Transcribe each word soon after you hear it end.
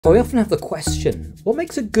So I often have the question, what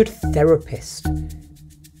makes a good therapist?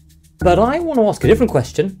 But I want to ask a different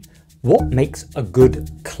question. What makes a good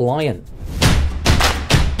client?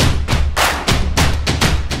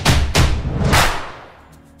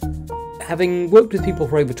 Having worked with people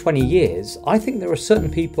for over 20 years, I think there are certain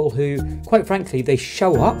people who, quite frankly, they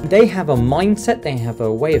show up, they have a mindset, they have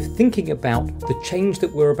a way of thinking about the change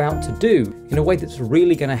that we're about to do in a way that's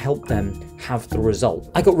really going to help them have the result.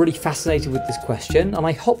 I got really fascinated with this question and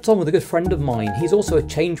I hopped on with a good friend of mine. He's also a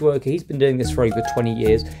change worker. He's been doing this for over 20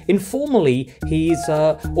 years. Informally, he's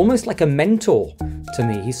almost like a mentor to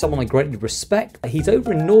me. He's someone I greatly respect. He's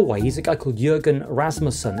over in Norway. He's a guy called Jørgen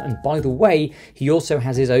Rasmussen. And by the way, he also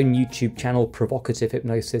has his own YouTube channel, Provocative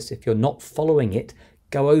Hypnosis. If you're not following it,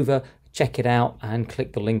 go over, check it out and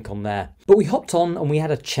click the link on there. But we hopped on and we had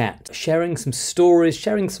a chat, sharing some stories,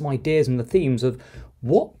 sharing some ideas and the themes of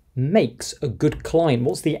what makes a good client.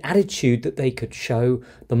 What's the attitude that they could show,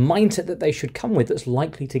 the mindset that they should come with that's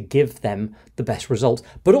likely to give them the best results.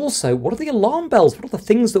 But also, what are the alarm bells? What are the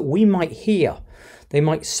things that we might hear, they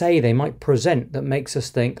might say, they might present that makes us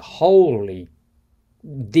think, holy,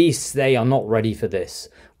 they are not ready for this,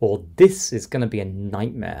 or this is going to be a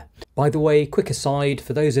nightmare. By the way, quick aside,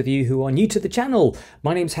 for those of you who are new to the channel,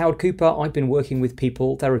 my name's Howard Cooper. I've been working with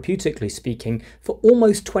people, therapeutically speaking, for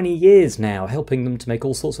almost 20 years now, helping them to make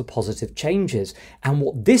all sorts of positive changes. And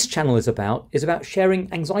what this channel is about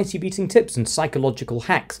sharing anxiety-beating tips and psychological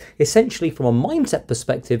hacks, essentially from a mindset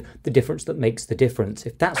perspective, the difference that makes the difference.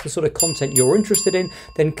 If that's the sort of content you're interested in,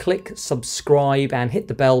 then click subscribe and hit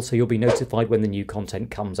the bell so you'll be notified when the new content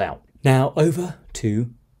comes out. Now over to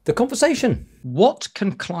the conversation. What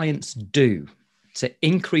can clients do to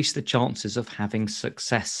increase the chances of having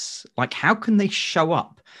success? Like, how can they show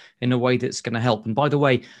up in a way that's going to help? And by the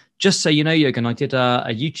way, just so you know, Jørgen, I did a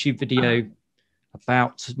YouTube video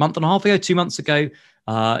about a month and a half ago, 2 months ago,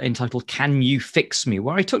 entitled "Can You Fix Me?"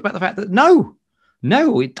 where I talked about the fact that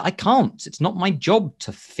I can't. It's not my job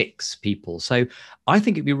to fix people. So I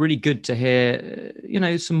think it'd be really good to hear,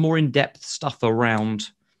 some more in-depth stuff around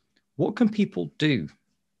what can people do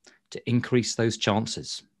to increase those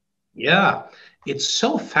chances. Yeah, it's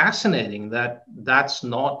so fascinating that that's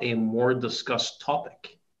not a more discussed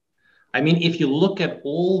topic. I mean, if you look at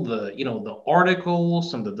all the, the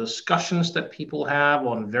articles and the discussions that people have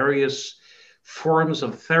on various forms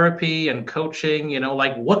of therapy and coaching,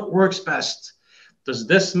 like what works best? Does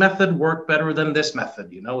this method work better than this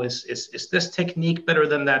method? Is this technique better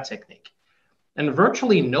than that technique? And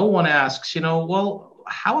virtually no one asks, well,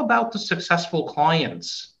 how about the successful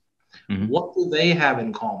clients? Mm-hmm. What do they have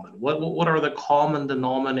in common? What are the common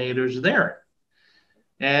denominators there?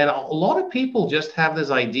 And a lot of people just have this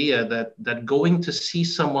idea that going to see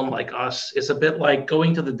someone like us is a bit like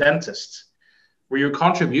going to the dentist, where your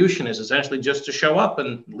contribution is essentially just to show up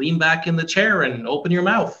and lean back in the chair and open your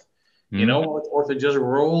mouth, or to just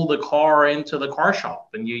roll the car into the car shop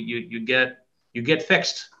and you get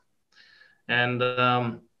fixed. And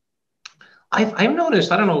I've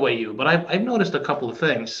noticed, I don't know about you, but I've noticed a couple of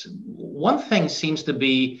things. One thing seems to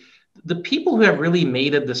be the people who have really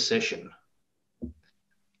made a decision,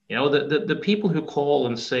 the people who call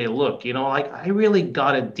and say, look, I really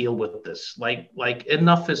got to deal with this. Like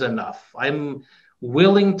enough is enough. I'm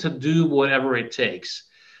willing to do whatever it takes.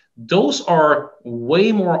 Those are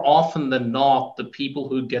way more often than not the people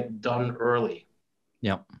who get done early.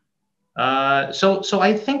 Yeah. So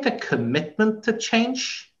I think a commitment to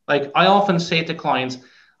change. Like I often say to clients,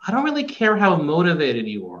 I don't really care how motivated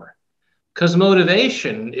you are, because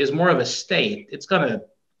motivation is more of a state. It's going to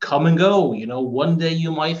come and go. One day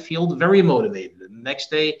you might feel very motivated, and the next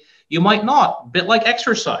day you might not. A bit like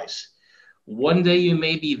exercise. One day you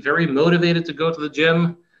may be very motivated to go to the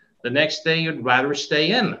gym. The next day you'd rather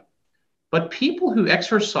stay in. But people who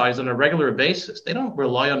exercise on a regular basis, they don't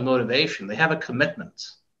rely on motivation. They have a commitment.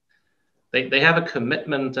 They have a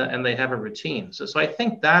commitment and they have a routine. So I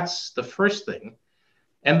think that's the first thing.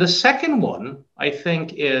 And the second one, I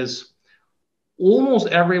think, is almost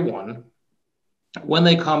everyone, when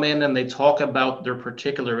they come in and they talk about their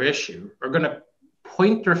particular issue, are going to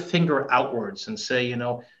point their finger outwards and say,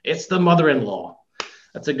 it's the mother-in-law.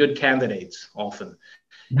 That's a good candidate often.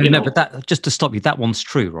 But that, just to stop you, that one's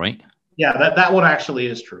true, right? Yeah, that one actually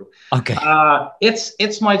is true. Okay.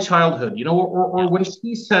 It's my childhood, or when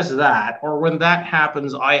she says that, or when that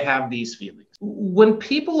happens, I have these feelings. When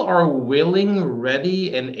people are willing,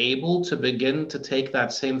 ready, and able to begin to take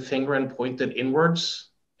that same finger and point it inwards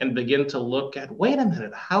and begin to look at, wait a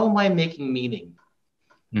minute, how am I making meaning?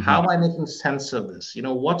 Mm-hmm. How am I making sense of this?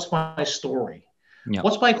 What's my story? Yep.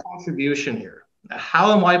 What's my contribution here?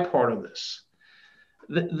 How am I part of this?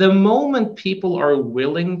 the moment people are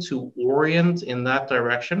willing to orient in that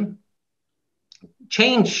direction,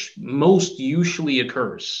 change most usually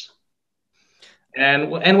occurs.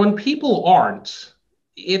 And when people aren't,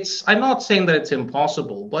 I'm not saying that it's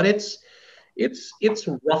impossible, but it's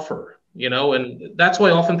rougher, you know. And that's why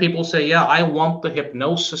often people say, yeah, I want the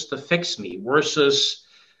hypnosis to fix me, versus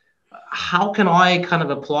how can I kind of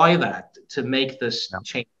apply that to make this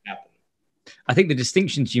change happen? I think the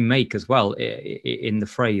distinctions you make as well in the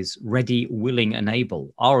phrase ready, willing, and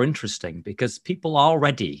able are interesting, because people are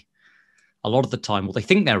ready a lot of the time. Well, they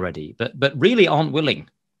think they're ready, but really aren't willing.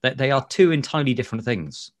 That they are two entirely different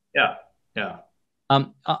things. Yeah, yeah. I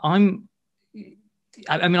mean,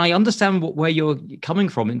 I understand where you're coming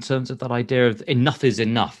from in terms of that idea of enough is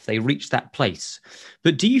enough. They reach that place.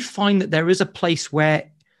 But do you find that there is a place where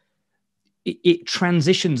it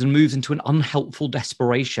transitions and moves into an unhelpful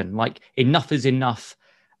desperation, like enough is enough,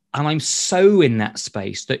 and I'm so in that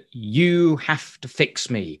space that you have to fix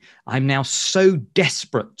me. I'm now so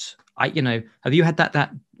desperate. Have you had that,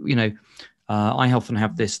 I often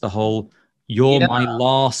have this, the whole, you're my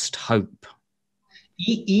last hope.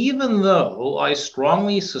 Even though I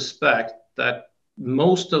strongly suspect that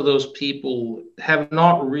most of those people have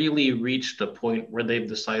not really reached a point where they've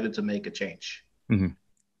decided to make a change.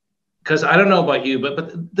 Because I don't know about you,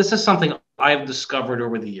 but this is something I've discovered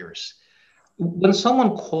over the years. When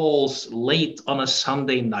someone calls late on a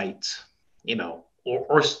Sunday night,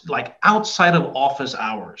 or like outside of office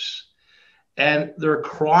hours, and they're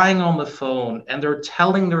crying on the phone and they're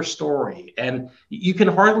telling their story, and you can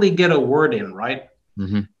hardly get a word in, right?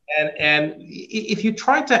 And if you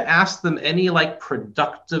try to ask them any like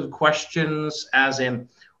productive questions, as in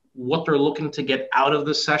what they're looking to get out of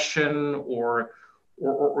the session, or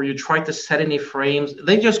you try to set any frames,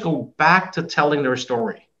 they just go back to telling their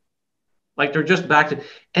story. Like they're just back to,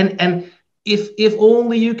 and if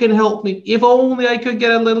only you can help me, if only I could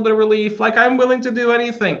get a little bit of relief, like I'm willing to do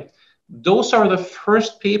anything. Those are the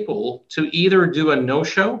first people to either do a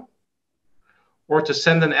no-show, or to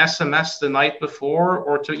send an SMS the night before,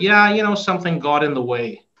 or to, something got in the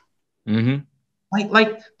way.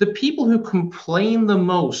 Like the people who complain the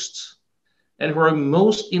most and who are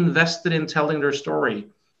most invested in telling their story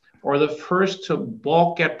are the first to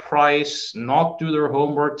balk at price, not do their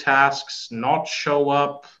homework tasks, not show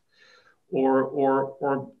up,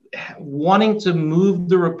 or wanting to move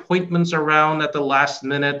their appointments around at the last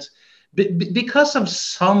minute because of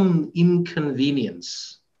some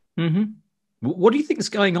inconvenience. What do you think is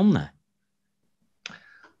going on there?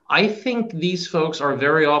 I think these folks are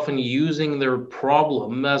very often using their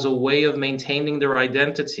problem as a way of maintaining their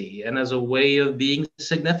identity and as a way of being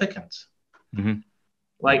significant.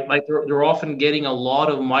 Like they're often getting a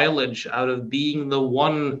lot of mileage out of being the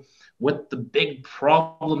one with the big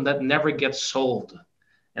problem that never gets solved.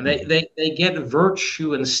 And they get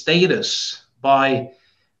virtue and status by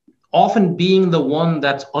often being the one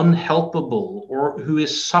that's unhelpable or who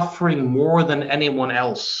is suffering more than anyone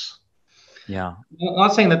else. Yeah. I'm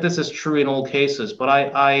not saying that this is true in all cases, but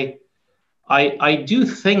I do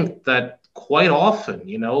think that quite often,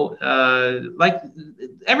 like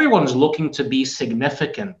everyone's looking to be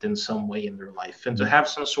significant in some way in their life, and to have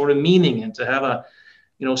some sort of meaning, and to have a,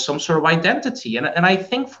 some sort of identity. And I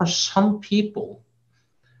think for some people,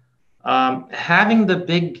 having the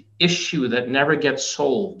big issue that never gets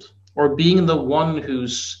solved, or being the one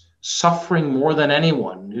who's suffering more than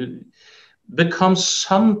anyone, who becomes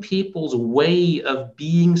some people's way of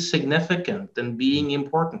being significant and being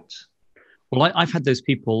important. Well, I've had those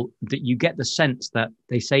people that you get the sense that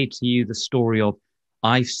they say to you the story of,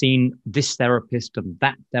 I've seen this therapist and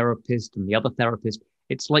that therapist and the other therapist.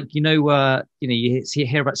 It's like, you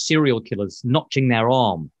hear about serial killers notching their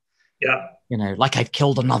arm. Yeah. Like I've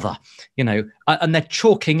killed another, and they're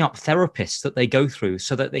chalking up therapists that they go through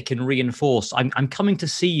so that they can reinforce, I'm coming to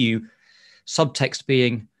see you, subtext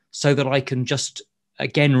being, so that I can just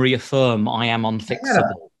again reaffirm I am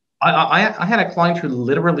unfixable. I had a client who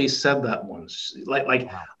literally said that once. Like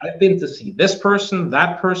wow. I've been to see this person,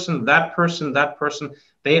 that person, that person, that person.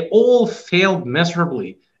 They all failed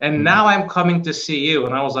miserably. And now I'm coming to see you.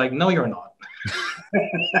 And I was like, no, you're not.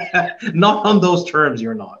 Not on those terms,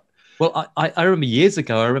 you're not. Well, I remember years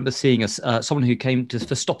ago, I remember seeing someone who came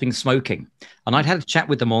for stopping smoking. And I'd had a chat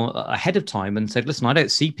with them ahead of time and said, listen, I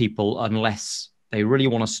don't see people unless they really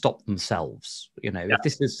want to stop themselves. If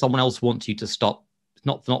this is someone else wants you to stop,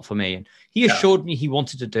 not for me. And he assured me he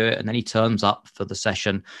wanted to do it. And then he turns up for the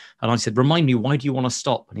session. And I said, remind me, why do you want to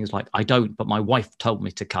stop? And he was like, I don't, but my wife told me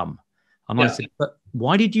to come. And I said, but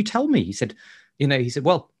why did you tell me? He said,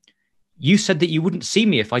 well, you said that you wouldn't see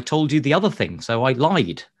me if I told you the other thing. So I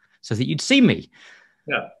lied so that you'd see me.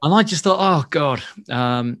 Yeah. And I just thought, oh God,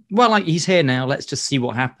 well, like, he's here now. Let's just see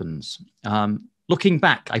what happens. Looking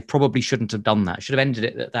back, I probably shouldn't have done that. I should have ended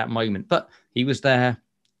it at that moment. But he was there.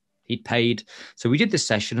 He'd paid. So we did this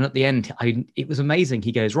session. And at the end, it was amazing.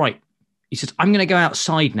 He goes, right. He says, I'm going to go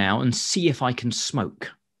outside now and see if I can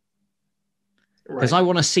smoke. Because I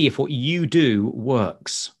want to see if what you do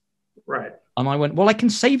works. Right. And I went, well, I can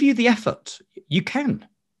save you the effort. You can.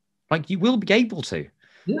 Like, you will be able to.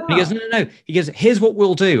 Yeah. And he goes, no. He goes, here's what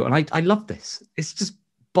we'll do. And I love this. It's just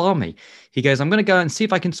balmy. He goes, I'm going to go and see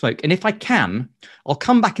if I can smoke. And if I can, I'll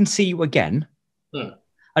come back and see you again.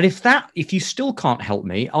 And if you still can't help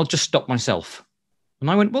me, I'll just stop myself. And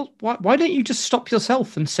I went, well, why don't you just stop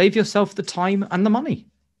yourself and save yourself the time and the money?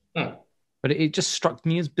 But it just struck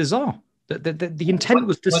me as bizarre. The intent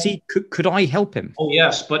was to see, could I help him? Oh,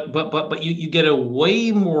 yes. But you get a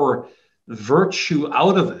way more virtue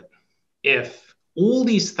out of it if all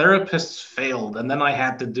these therapists failed and then I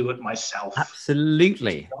had to do it myself.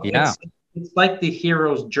 Absolutely. Yeah. It's like the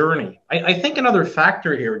hero's journey. I think another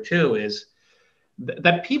factor here too is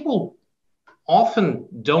that people often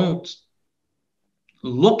don't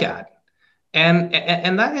look at. And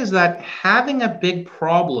that is that having a big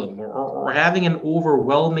problem or having an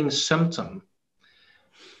overwhelming symptom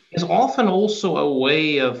is often also a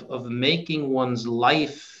way of making one's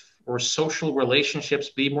life or social relationships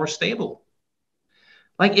be more stable.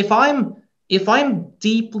 Like if I'm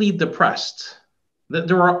deeply depressed, that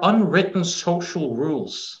there are unwritten social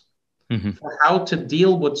rules for how to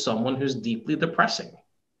deal with someone who's deeply depressing.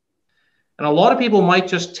 And a lot of people might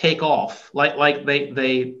just take off, like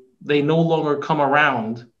they no longer come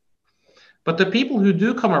around. But the people who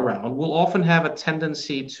do come around will often have a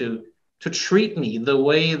tendency to treat me the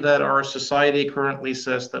way that our society currently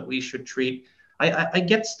says that we should treat. I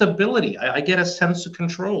get stability. I get a sense of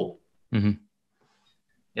control.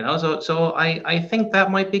 You know, so I think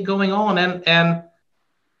that might be going on. And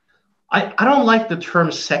I don't like the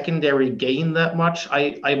term secondary gain that much.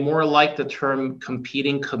 I more like the term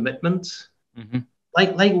competing commitment.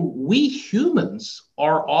 Like we humans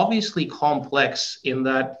are obviously complex in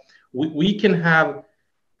that we can have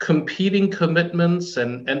competing commitments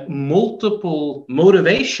and multiple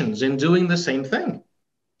motivations in doing the same thing.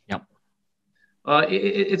 Yep.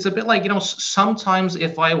 It's a bit like, you know, sometimes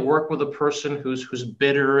if I work with a person who's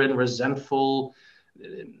bitter and resentful,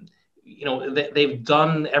 you know, they've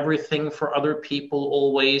done everything for other people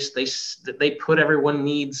always. They put everyone's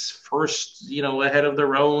needs first, you know, ahead of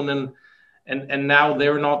their own, and now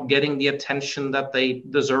they're not getting the attention that they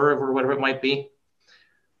deserve or whatever it might be.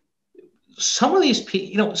 Some of these people,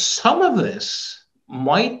 you know, some of this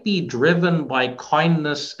might be driven by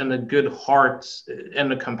kindness and a good heart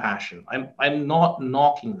and a compassion. I'm not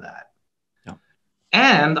knocking that. No.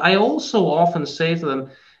 And I also often say to them,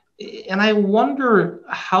 and I wonder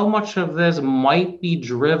how much of this might be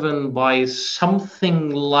driven by something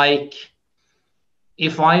like,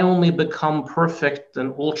 if I only become perfect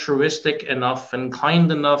and altruistic enough and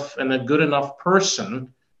kind enough and a good enough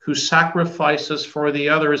person who sacrifices for the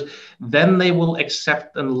others, then they will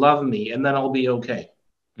accept and love me, and then I'll be okay.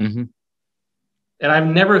 And I've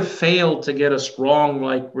never failed to get a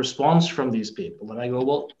strong response from these people. And I go,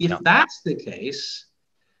 well, if that's the case,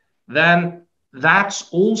 then that's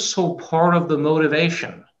also part of the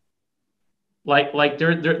motivation. Like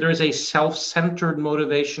there's a self-centered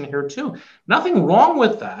motivation here too. Nothing wrong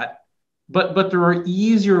with that, but there are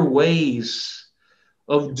easier ways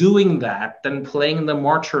of doing that than playing the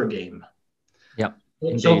martyr game. Yeah.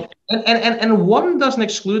 So and one doesn't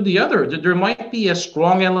exclude the other. There might be a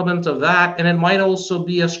strong element of that, and it might also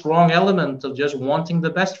be a strong element of just wanting the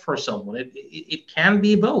best for someone. It can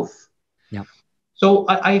be both. Yeah. So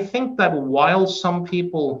I think that while some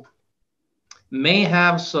people may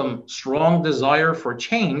have some strong desire for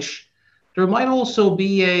change, there might also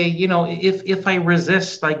be a, you know, if I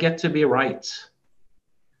resist, I get to be right.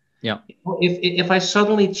 Yeah. If I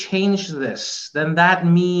suddenly change this, then that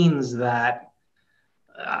means that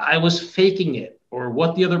I was faking it, or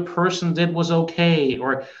what the other person did was okay.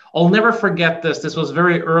 Or I'll never forget this. This was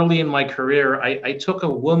very early in my career. I took a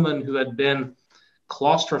woman who had been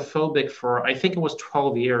claustrophobic for, I think it was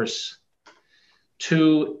 12 years,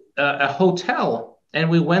 to a hotel, and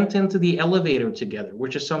we went into the elevator together,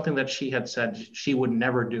 which is something that she had said she would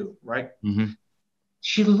never do, right?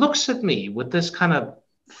 She looks at me with this kind of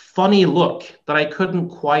funny look that I couldn't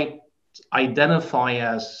quite identify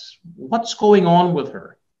as what's going on with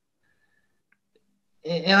her.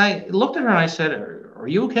 And I looked at her and I said, are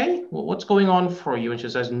you okay? Well, what's going on for you? And she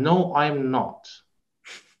says, no, I'm not.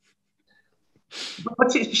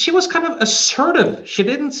 But she was kind of assertive. She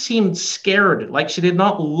didn't seem scared. Like she did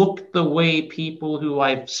not look the way people who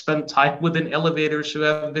I've spent time with in elevators who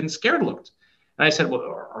have been scared looked. And I said, well,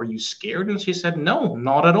 are you scared? And she said, no,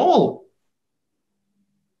 not at all.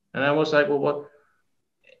 And I was like, well, what?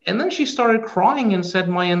 And then she started crying and said,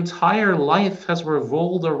 my entire life has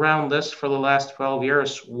revolved around this for the last 12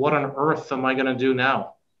 years. What on earth am I going to do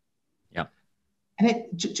now? Yeah.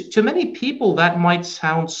 And to many people, that might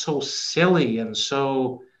sound so silly and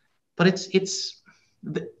so, but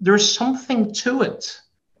there's something to it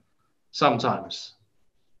sometimes.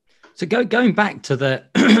 So going back to the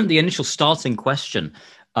the initial starting question,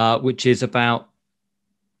 which is about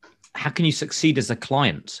how can you succeed as a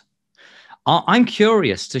client? I'm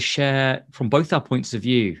curious to share from both our points of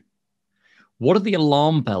view, what are the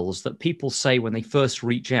alarm bells that people say when they first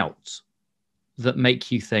reach out that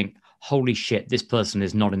make you think, holy shit, this person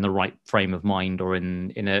is not in the right frame of mind or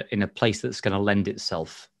in a place that's going to lend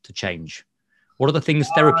itself to change? What are the things,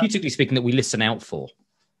 therapeutically speaking, that we listen out for?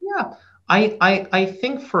 Yeah, I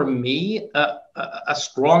think for me, a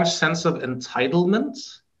strong sense of entitlement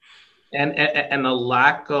and a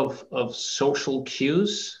lack of social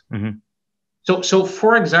cues. Mm-hmm. So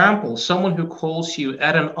for example, someone who calls you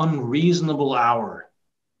at an unreasonable hour,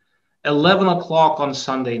 11 o'clock on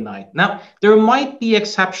Sunday night. Now, there might be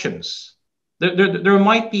exceptions. There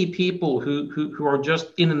might be people who are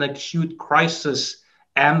just in an acute crisis,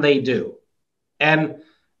 and they do. And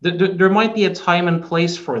there might be a time and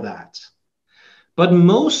place for that. But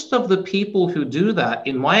most of the people who do that,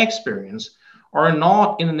 in my experience, are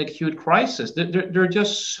not in an acute crisis. They're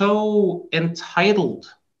just so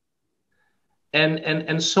entitled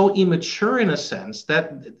and so immature in a sense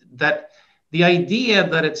that the idea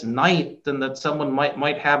that it's night and that someone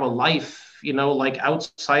might have a life, like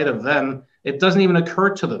outside of them, it doesn't even occur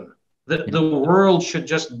to them. The world should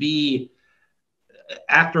just be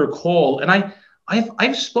after a call. And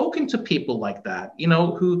I've spoken to people like that,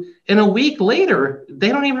 who in a week later, they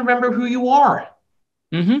don't even remember who you are.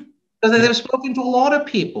 Mm-hmm. Because they've spoken to a lot of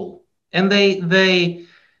people, and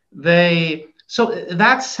so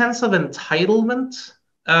that sense of entitlement,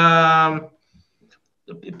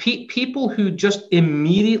 people who just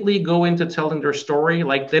immediately go into telling their story,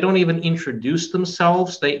 like they don't even introduce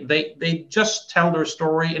themselves. They just tell their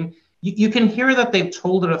story, and you can hear that they've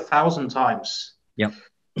told it 1,000 times. Yeah,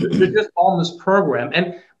 they're just on this program.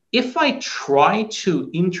 And if I try to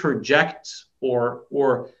interject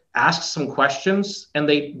or ask some questions and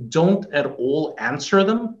they don't at all answer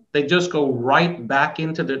them, they just go right back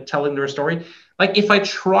into telling their story. Like if I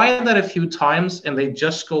try that a few times and they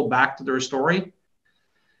just go back to their story,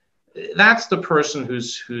 that's the person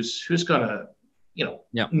who's gonna,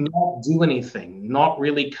 not do anything, not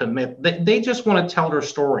really commit. They just want to tell their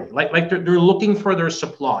story. Like they're looking for their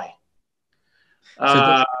supply.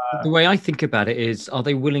 So the way I think about it is, are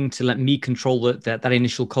they willing to let me control that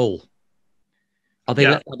initial call? Are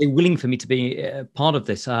they willing for me to be part of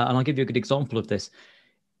this? And I'll give you a good example of this.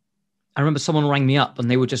 I remember someone rang me up and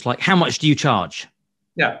they were just like, how much do you charge?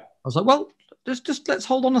 Yeah. I was like, well, just let's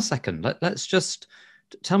hold on a second. Let's just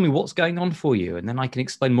tell me what's going on for you. And then I can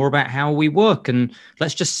explain more about how we work. And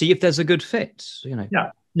let's just see if there's a good fit.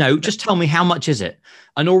 Yeah. No, just tell me, how much is it?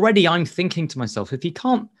 And already I'm thinking to myself, if he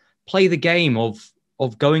can't play the game of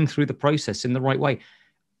going through the process in the right way,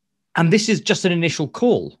 and this is just an initial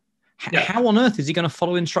call, how on earth is he going to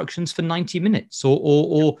follow instructions for 90 minutes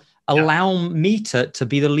or allow me to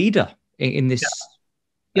be the leader in this?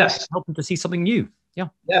 Yes. Help him to see something new. Yeah.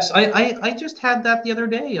 Yes. I just had that the other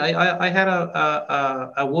day. I had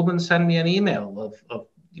a woman send me an email of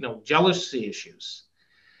jealousy issues.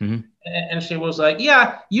 Mm-hmm. And she was like,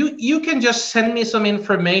 yeah, you can just send me some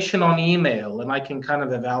information on email and I can kind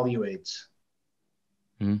of evaluate.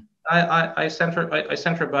 Mm-hmm. I sent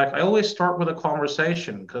her back. I always start with a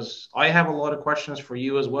conversation because I have a lot of questions for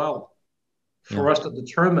you as well, for us to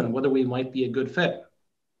determine whether we might be a good fit.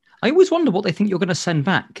 I always wonder what they think you're going to send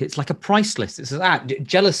back. It's like a price list. It says,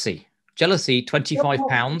 jealousy,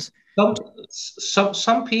 £25.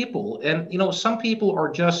 Some people, and some people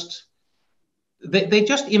are just, they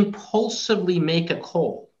just impulsively make a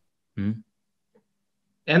call. Mm-hmm.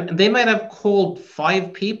 And they might have called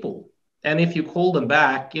 5 people. And if you call them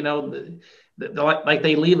back, like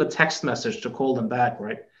they leave a text message to call them back,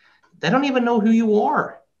 right? They don't even know who you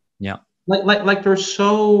are. Yeah. Like they're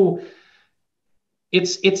so,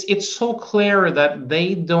 it's so clear that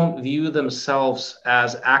they don't view themselves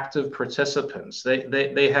as active participants.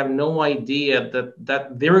 They have no idea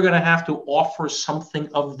that they're going to have to offer something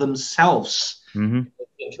of themselves. Mm-hmm. In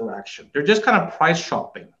interaction. They're just kind of price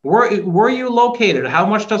shopping. Where are you located? How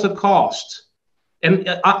much does it cost?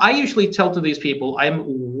 And I usually tell to these people, I'm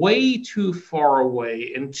way too far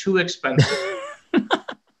away and too expensive.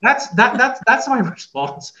 That's my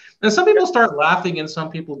response. And some people start laughing and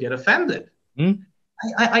some people get offended. Mm.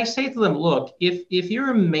 I say to them, look, if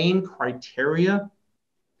your main criteria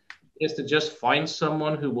is to just find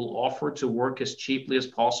someone who will offer to work as cheaply as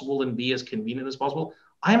possible and be as convenient as possible,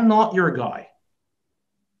 I'm not your guy.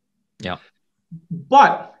 Yeah.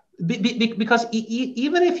 But because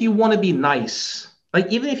even if you want to be nice,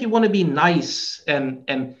 like even if you want to be nice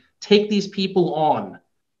and take these people on,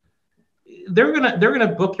 they're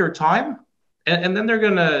gonna book your time, and then they're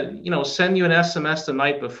gonna send you an SMS the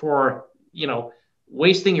night before,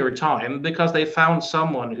 wasting your time because they found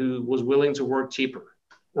someone who was willing to work cheaper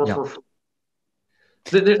or for free.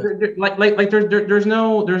 There's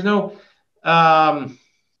no. How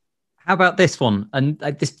about this one? And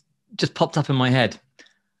this just popped up in my head.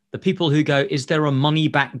 The people who go, is there a money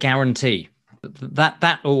back guarantee?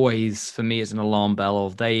 That always for me is an alarm bell.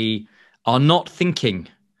 Of they are not thinking.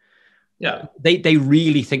 Yeah. They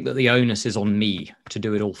really think that the onus is on me to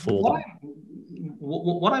do it all for them.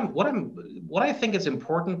 What I think is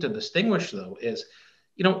important to distinguish though is,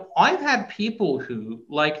 I've had people who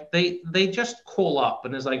like they just call up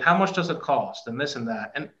and is like, how much does it cost and this and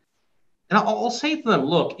that, and I'll say to them,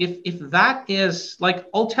 look, if that is like,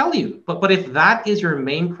 I'll tell you, but if that is your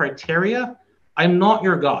main criteria, I'm not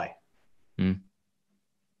your guy. Mm.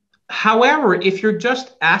 However, if you're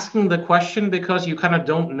just asking the question because you kind of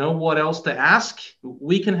don't know what else to ask,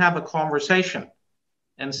 we can have a conversation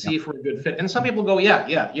and see if we're a good fit. And some people go,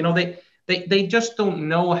 yeah, they just don't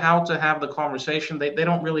know how to have the conversation. They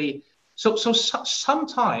don't really. So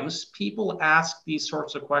sometimes people ask these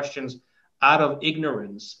sorts of questions out of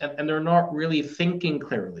ignorance, and they're not really thinking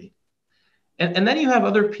clearly. And then you have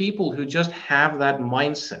other people who just have that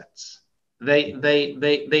mindset.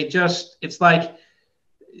 They just, it's like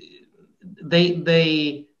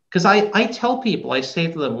because I tell people, I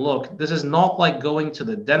say to them, look, this is not like going to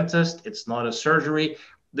the dentist. It's not a surgery.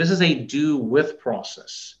 This is a do with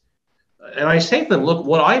process. And I say to them, look,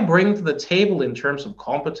 what I bring to the table in terms of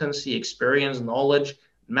competency, experience, knowledge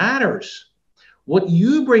matters. What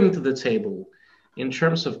you bring to the table in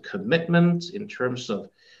terms of commitment, in terms of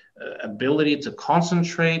ability to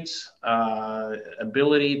concentrate,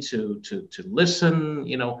 ability to listen,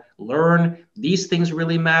 learn, these things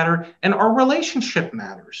really matter, and our relationship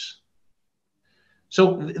matters.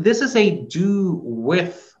 So this is a do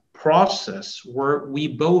with process where we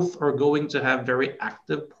both are going to have very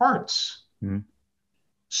active parts. Mm.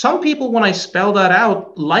 Some people, when I spell that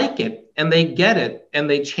out, like it and they get it and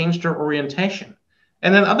they change their orientation.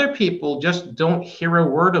 And then other people just don't hear a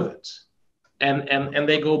word of it. And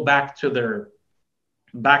they go back to their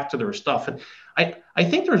stuff. And I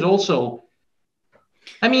think there's also,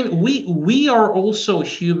 we are also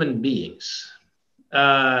human beings.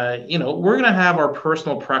 We're going to have our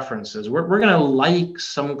personal preferences. We're going to like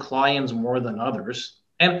some clients more than others.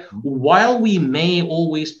 And while we may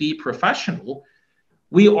always be professional,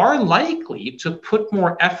 we are likely to put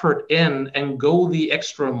more effort in and go the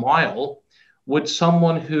extra mile with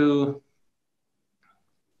someone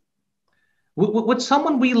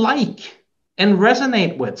we like and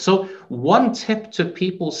resonate with. So one tip to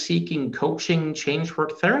people seeking coaching, change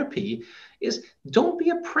work therapy is don't be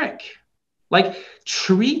a prick. Like,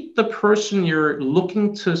 treat the person you're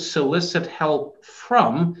looking to solicit help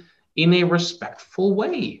from in a respectful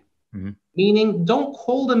way. Mm-hmm. Meaning, don't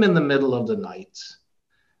call them in the middle of the night.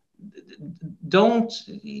 Don't,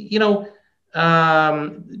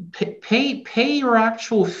 pay your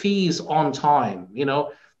actual fees on time.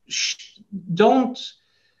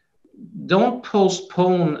 Don't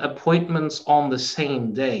postpone appointments on the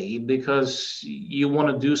same day because you want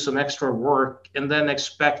to do some extra work and then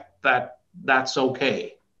expect that that's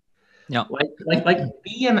okay. Yeah. Like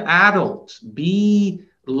be an adult, be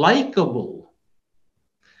likable.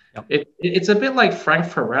 Yep. It's a bit like Frank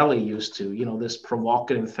Farrelly used to, this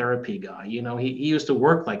provocative therapy guy. He used to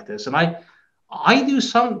work like this, and I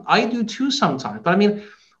do too sometimes. But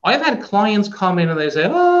I've had clients come in and they say,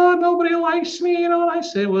 "Oh, nobody likes me," and I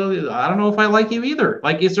say, "Well, I don't know if I like you either.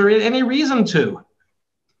 Like, is there any reason to?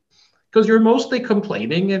 Because you're mostly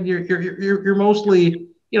complaining and you're mostly,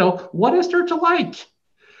 what is there to like?"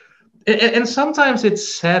 And sometimes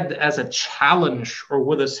it's said as a challenge or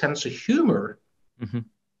with a sense of humor. Mm-hmm.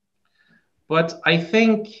 But I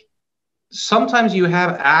think sometimes you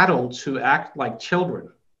have adults who act like children,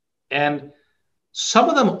 and some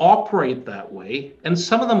of them operate that way, and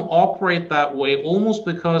some of them operate that way almost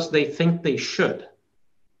because they think they should.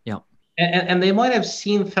 Yeah. And they might have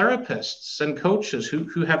seen therapists and coaches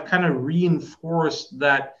who have kind of reinforced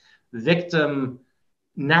that victim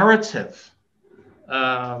narrative.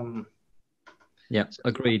 Yeah,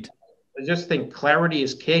 agreed. I just think clarity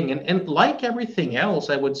is king. And like everything else,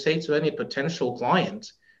 I would say to any potential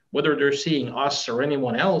client, whether they're seeing us or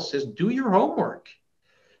anyone else, is do your homework.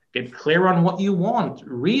 Get clear on what you want.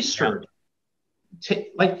 Research.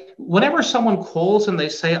 Like whenever someone calls and they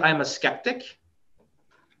say, I'm a skeptic,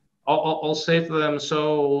 I'll say to them,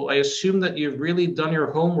 so I assume that you've really done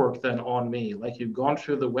your homework then on me. Like you've gone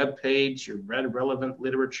through the web page, you've read relevant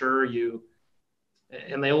literature,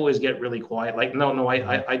 and they always get really quiet. Like, no,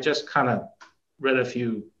 I just kind of read a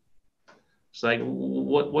few. It's like,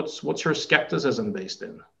 what's your skepticism based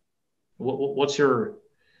in? What's your,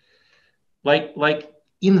 like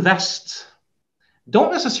invest.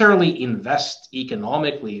 Don't necessarily invest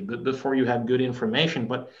economically before you have good information,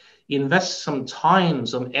 but invest some time,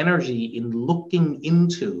 some energy in looking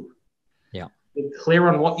into. Yeah. Get clear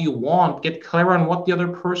on what you want. Get clear on what the other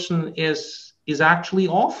person is actually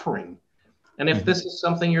offering, and if this is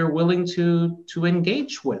something you're willing to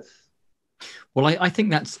engage with. Well, I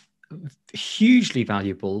think that's hugely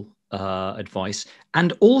valuable advice,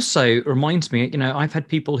 and also reminds me, I've had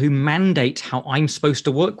people who mandate how I'm supposed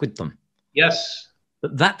to work with them. Yes.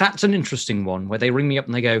 That's an interesting one where they ring me up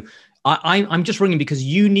and they go, I'm just ringing because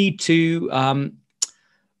you need to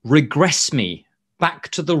regress me back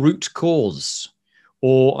to the root cause.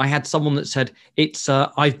 Or I had someone that said,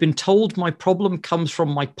 I've been told my problem comes from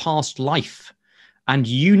my past life and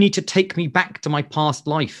you need to take me back to my past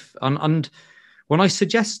life. And when I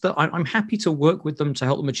suggest that I'm happy to work with them to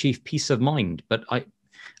help them achieve peace of mind, but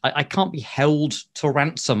I can't be held to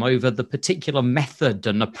ransom over the particular method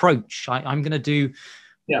and approach. I'm going to do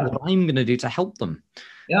what I'm going to do to help them.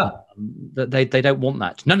 Yeah. They don't want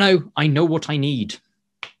that. No, I know what I need.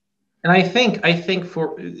 And I think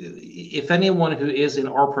for, if anyone who is in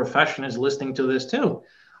our profession is listening to this too,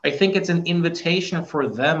 I think it's an invitation for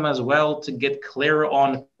them as well to get clear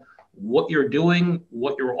on what you're doing,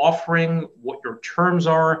 what you're offering, what your terms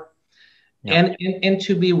are. Yeah. And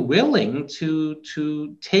to be willing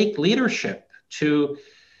to take leadership, to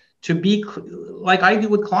be like I do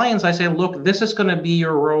with clients. I say, look, this is going to be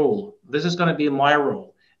your role. This is going to be my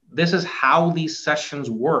role. This is how these sessions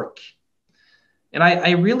work. And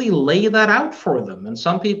I really lay that out for them. And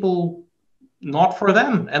some people, not for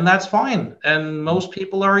them, and that's fine. And most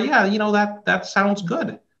people are, that sounds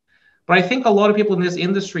good. But I think a lot of people in this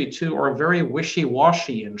industry too are very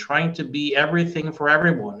wishy-washy and trying to be everything for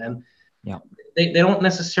everyone. And they don't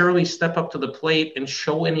necessarily step up to the plate and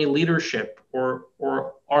show any leadership, or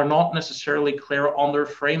are not necessarily clear on their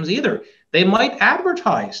frames either. They might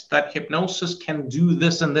advertise that hypnosis can do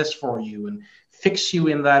this and this for you and fix you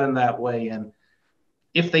in that way. And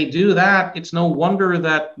if they do that, it's no wonder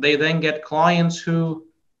that they then get clients who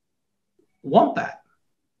want that.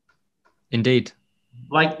 Indeed.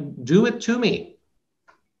 Like, do it to me.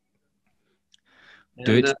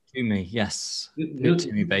 Do it to me, yes. Do it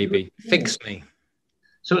to me, baby. Fix me.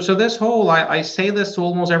 So this whole, I say this to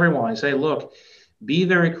almost everyone. I say, look, be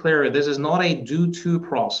very clear. This is not a do-to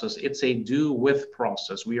process. It's a do-with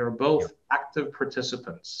process. We are both active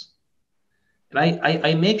participants. And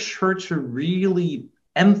I make sure to really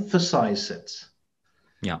emphasize it.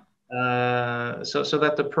 Yeah. So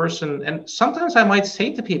that the person, and sometimes I might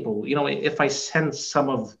say to people, if I sense some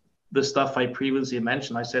of the stuff I previously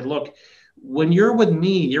mentioned, I said, look, when you're with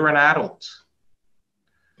me, you're an adult.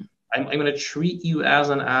 I'm going to treat you as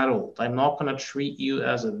an adult. I'm not going to treat you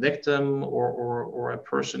as a victim or a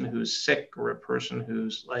person who's sick or a person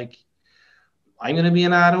who's like, I'm going to be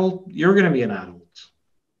an adult. You're going to be an adult.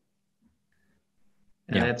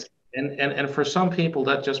 And and for some people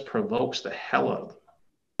that just provokes the hell out of them.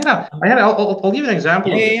 Yeah, I'll give you an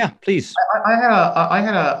example. Yeah, please. I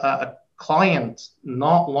had a client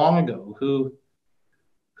not long ago who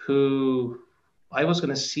I was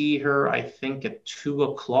going to see her, I think, at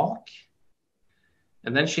 2:00,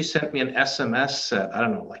 and then she sent me an SMS at, I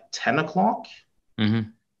don't know, like 10:00. Mm-hmm.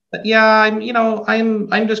 But yeah,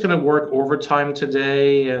 I'm just going to work overtime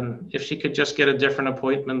today, and if she could just get a different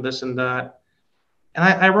appointment, this and that. And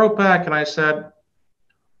I wrote back and I said,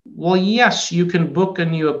 well, yes, you can book a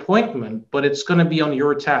new appointment, but it's going to be on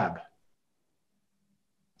your tab.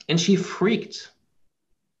 And she freaked.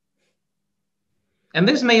 And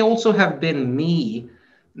this may also have been me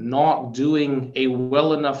not doing a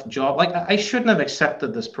well enough job. Like, I shouldn't have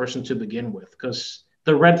accepted this person to begin with because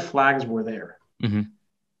the red flags were there. Mm-hmm.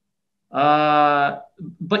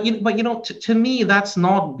 But to me, that's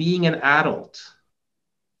not being an adult.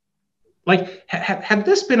 Like, had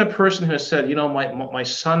this been a person who has said, my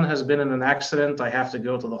son has been in an accident, I have to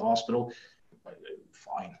go to the hospital,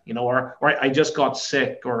 fine, or I just got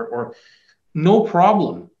sick, or no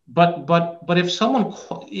problem. But if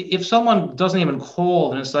someone doesn't even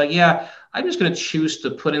call and it's like, yeah, I'm just going to choose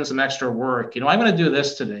to put in some extra work. I'm going to do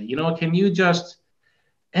this today. Can you just,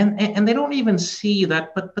 and they don't even see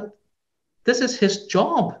that, but this is his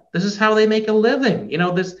job. This is how they make a living.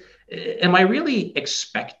 Am I really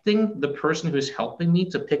expecting the person who's helping me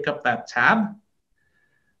to pick up that tab?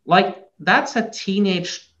 Like, that's a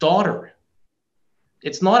teenage daughter.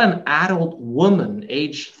 It's not an adult woman,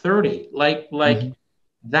 age 30. Like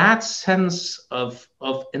that sense of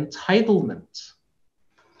entitlement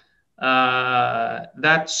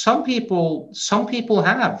that some people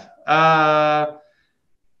have,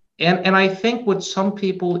 and I think with some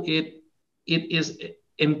people it is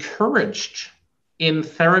encouraged in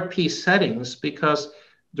therapy settings because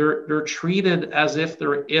they're treated as if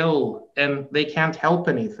they're ill and they can't help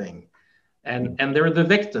anything, and they're the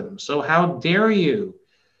victim. So how dare you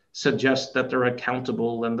suggest that they're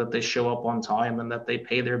accountable and that they show up on time and that they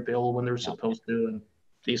pay their bill when they're supposed to, and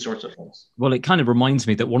these sorts of things. Well, it kind of reminds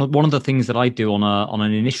me that one of the things that I do on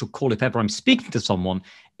an initial call, if ever I'm speaking to someone,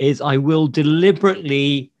 is I will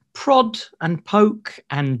deliberately prod and poke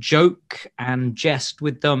and joke and jest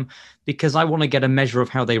with them because I want to get a measure of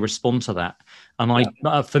how they respond to that. And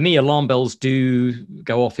for me, alarm bells do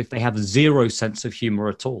go off if they have zero sense of humor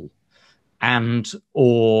at all,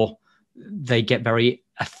 or they get very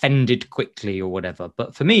offended quickly or whatever.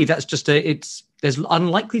 But for me, that's just there's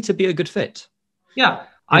unlikely to be a good fit. Yeah.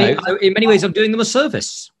 So in many ways, I'm doing them a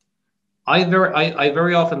service. I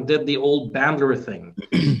very often did the old Bandler thing,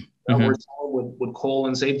 where someone would call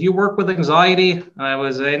and say, "Do you work with anxiety?" And I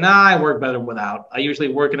would say, "Nah, I work better without. I usually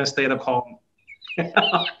work in a state of calm."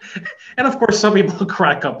 And of course, some people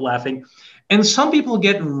crack up laughing, and some people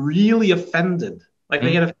get really offended. Like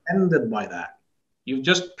they get offended by that. You've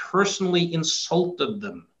just personally insulted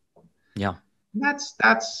them. Yeah.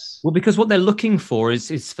 That's well, because what they're looking for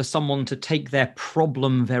is for someone to take their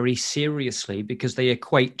problem very seriously, because they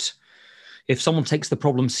equate, if someone takes the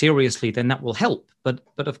problem seriously, then that will help. But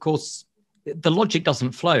of course, the logic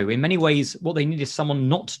doesn't flow. In many ways, what they need is someone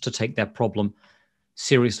not to take their problem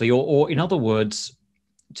seriously, or in other words,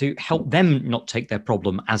 to help them not take their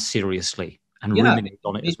problem as seriously and ruminate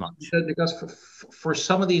on it as much. Because for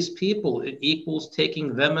some of these people, it equals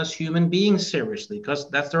taking them as human beings seriously, because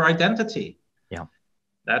that's their identity. Yeah.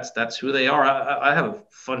 That's who they are. I have a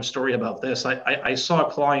fun story about this. I saw a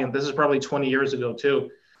client, this is probably 20 years ago too,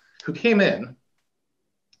 who came in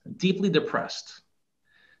deeply depressed.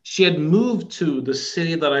 She had moved to the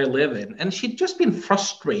city that I live in, and she'd just been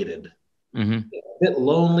frustrated, a bit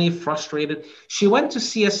lonely, frustrated. She went to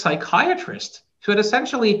see a psychiatrist who had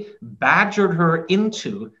essentially badgered her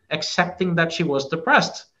into accepting that she was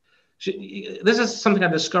depressed. This is something I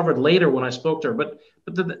discovered later when I spoke to her, but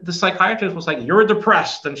the psychiatrist was like, "You're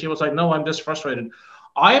depressed." And she was like, "No, I'm just frustrated."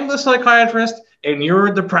 "I am the psychiatrist and you're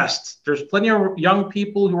depressed. There's plenty of young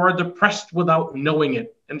people who are depressed without knowing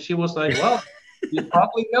it." And she was like, "Well, he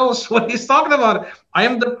probably knows what he's talking about. I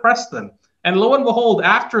am depressed then." And lo and behold,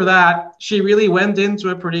 after that, she really went into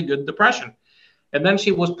a pretty good depression. And then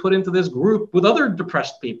she was put into this group with other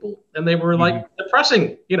depressed people, and they were like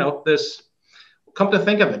depressing, this. Come to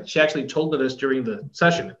think of it, she actually told me this during the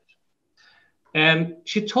session. And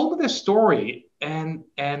she told me this story, and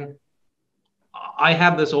I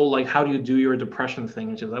had this old, like, how do you do your depression thing?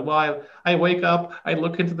 And she's like, "Well, I wake up, I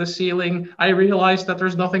look into the ceiling, I realize that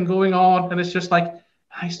there's nothing going on." And it's just like,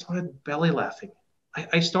 I started belly laughing.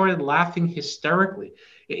 I started laughing hysterically.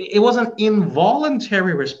 It was an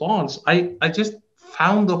involuntary response. I just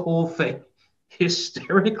found the whole thing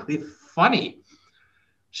hysterically funny.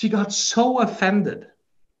 She got so offended.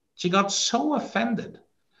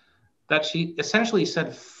 That she essentially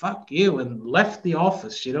said, "Fuck you," and left the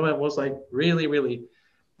office. It was like really, really.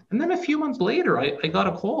 And then a few months later, I got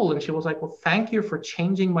a call, and she was like, "Well, thank you for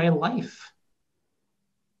changing my life."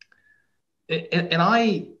 And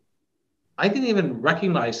I didn't even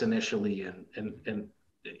recognize initially. And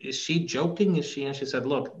is she joking? Is she? And she said,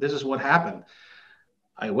 "Look, this is what happened.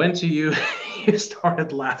 I went to you, you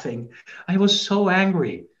started laughing. I was so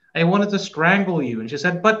angry. I wanted to strangle you." And she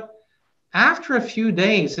said, "But after a few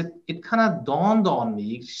days, it kind of dawned on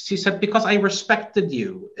me." She said, "Because I respected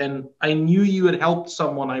you and I knew you had helped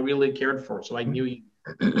someone I really cared for. So I knew you."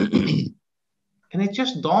 And it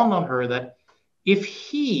just dawned on her that if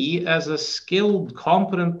he, as a skilled,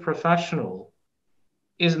 competent professional,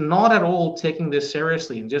 is not at all taking this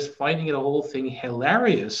seriously and just finding the whole thing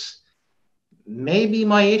hilarious, maybe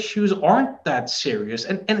my issues aren't that serious.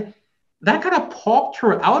 And that kind of popped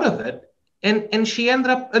her out of it. And she ended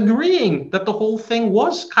up agreeing that the whole thing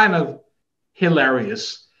was kind of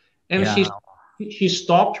hilarious. And She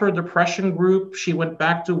stopped her depression group. She went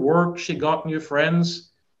back to work. She got new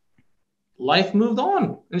friends. Life moved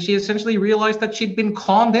on. And she essentially realized that she'd been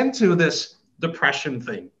conned into this depression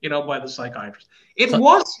thing, by the psychiatrist. It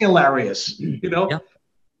was hilarious, Yeah.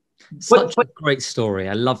 Such a great story.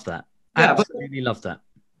 I love that. Yeah, absolutely love that.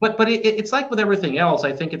 But it's like with everything else,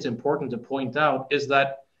 I think it's important to point out is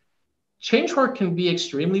that change work can be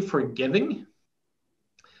extremely forgiving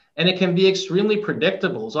and it can be extremely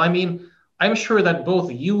predictable. So, I mean, I'm sure that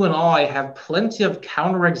both you and I have plenty of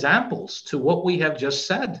counterexamples to what we have just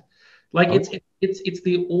said. Like it's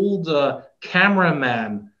the old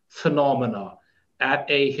cameraman phenomena at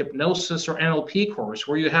a hypnosis or NLP course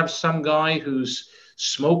where you have some guy who's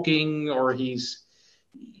smoking or he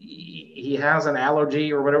has an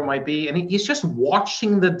allergy or whatever it might be, and he's just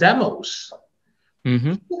watching the demos.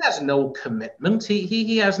 Mm-hmm. He has no commitment.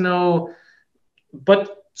 He has no,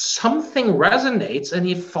 but something resonates and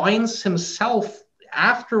he finds himself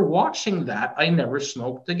after watching that, I never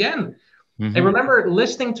smoked again. Mm-hmm. I remember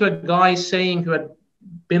listening to a guy saying who had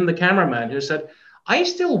been the cameraman who said, I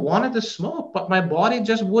still wanted to smoke, but my body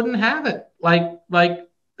just wouldn't have it. Like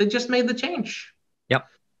they just made the change. Yep.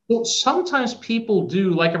 So sometimes people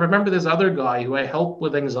do, like I remember this other guy who I helped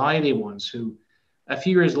with anxiety once, who a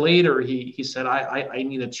few years later, he said, I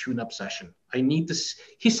need a tune-up session.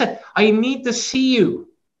 He said, I need to see you.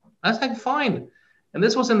 I was like, fine. And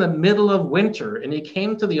this was in the middle of winter, and he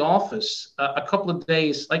came to the office a couple of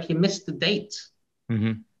days, like he missed the date.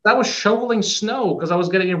 Mm-hmm. I was shoveling snow because I was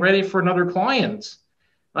getting ready for another client.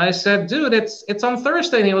 I said, dude, it's on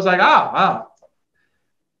Thursday. And he was like,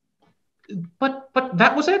 But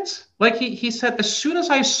that was it. Like he said, as soon as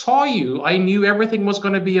I saw you, I knew everything was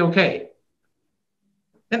going to be okay.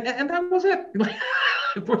 And that was it.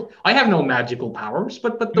 I have no magical powers,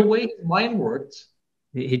 but the way his mind worked.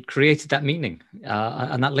 He'd created that meaning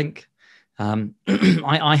and that link.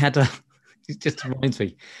 I had it just reminds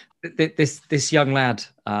me, this young lad,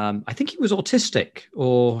 I think he was autistic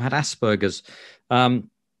or had Asperger's.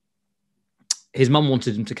 His mum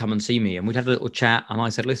wanted him to come and see me, and we'd had a little chat, and I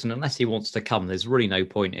said, listen, unless he wants to come, there's really no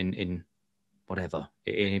point in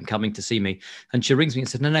him coming to see me. And she rings me and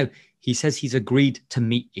said, no, he says he's agreed to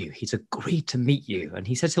meet you. He's agreed to meet you. And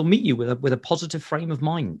he says he'll meet you with a positive frame of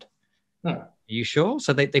mind. Huh. Are you sure?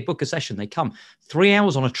 So they book a session. They come 3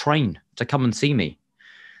 hours on a train to come and see me.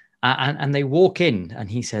 And they walk in and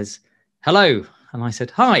he says, hello. And I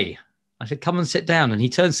said, hi. I said, come and sit down. And he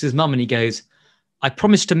turns to his mum and he goes, I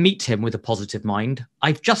promised to meet him with a positive mind.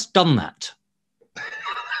 I've just done that.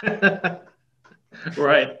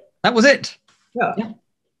 Right. That was it. Yeah.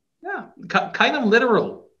 Kind of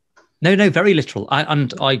literal. No, very literal.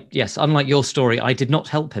 Yes, unlike your story, I did not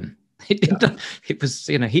help him. It was,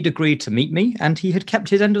 he'd agreed to meet me and he had kept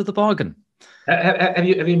his end of the bargain. Have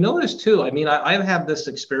you noticed too? I mean, I've had this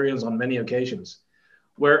experience on many occasions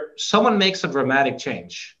where someone makes a dramatic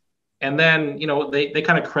change and then, they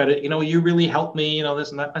kind of credit, you really helped me, this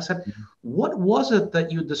and that. I said, what was it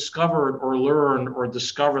that you discovered or learned or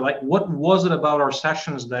discovered? Like, what was it about our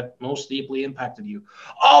sessions that most deeply impacted you?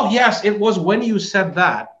 Oh, yes, it was when you said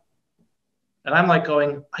that. And I'm like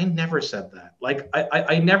going, I never said that. Like,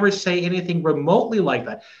 I never say anything remotely like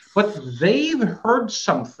that. But they've heard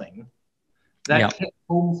something that hit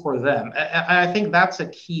home for them. I think that's a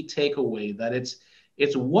key takeaway, that it's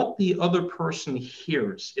what the other person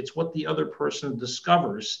hears. It's what the other person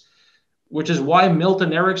discovers, which is why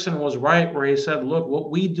Milton Erickson was right, where he said, look,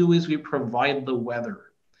 what we do is we provide the weather.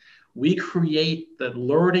 We create the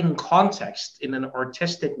learning context in an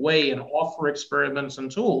artistic way and offer experiments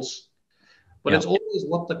and tools. But it's always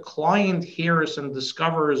what the client hears and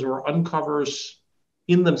discovers or uncovers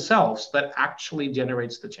in themselves that actually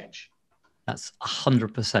generates the change. That's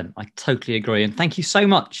 100%. I totally agree. And thank you so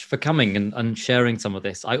much for coming and sharing some of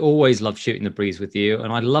this. I always love shooting the breeze with you.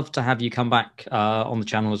 And I'd love to have you come back on the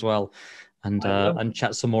channel as well and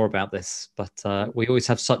chat some more about this. But we always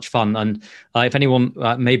have such fun. And if anyone,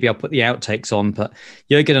 maybe I'll put the outtakes on, but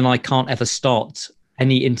Jørgen and I can't ever start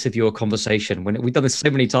any interview or conversation when we've done this so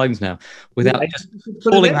many times now without just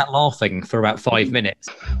falling out laughing for about 5 minutes.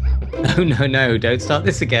 No, don't start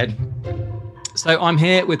this again. So I'm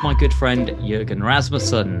here with my good friend Jørgen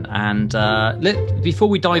Rasmussen, and before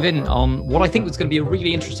we dive in on what I think was going to be a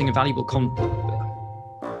really interesting and valuable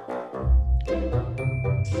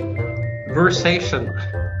conversation.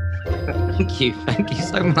 Thank you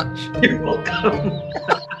so much. You're welcome.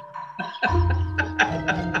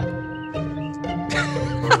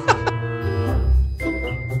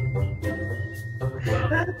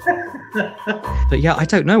 But yeah, I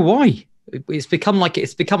don't know why. It's become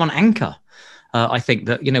an anchor. I think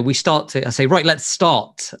that, you know, we start to, I say, right, let's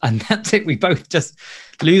start. And that's it. We both just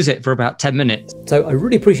lose it for about 10 minutes. So I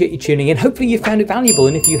really appreciate you tuning in. Hopefully you found it valuable.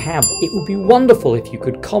 And if you have, it would be wonderful if you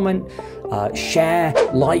could comment, share,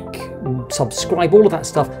 like, subscribe, all of that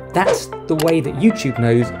stuff. That's the way that YouTube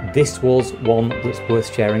knows this was one that's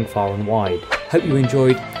worth sharing far and wide. Hope you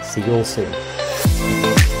enjoyed. See you all soon.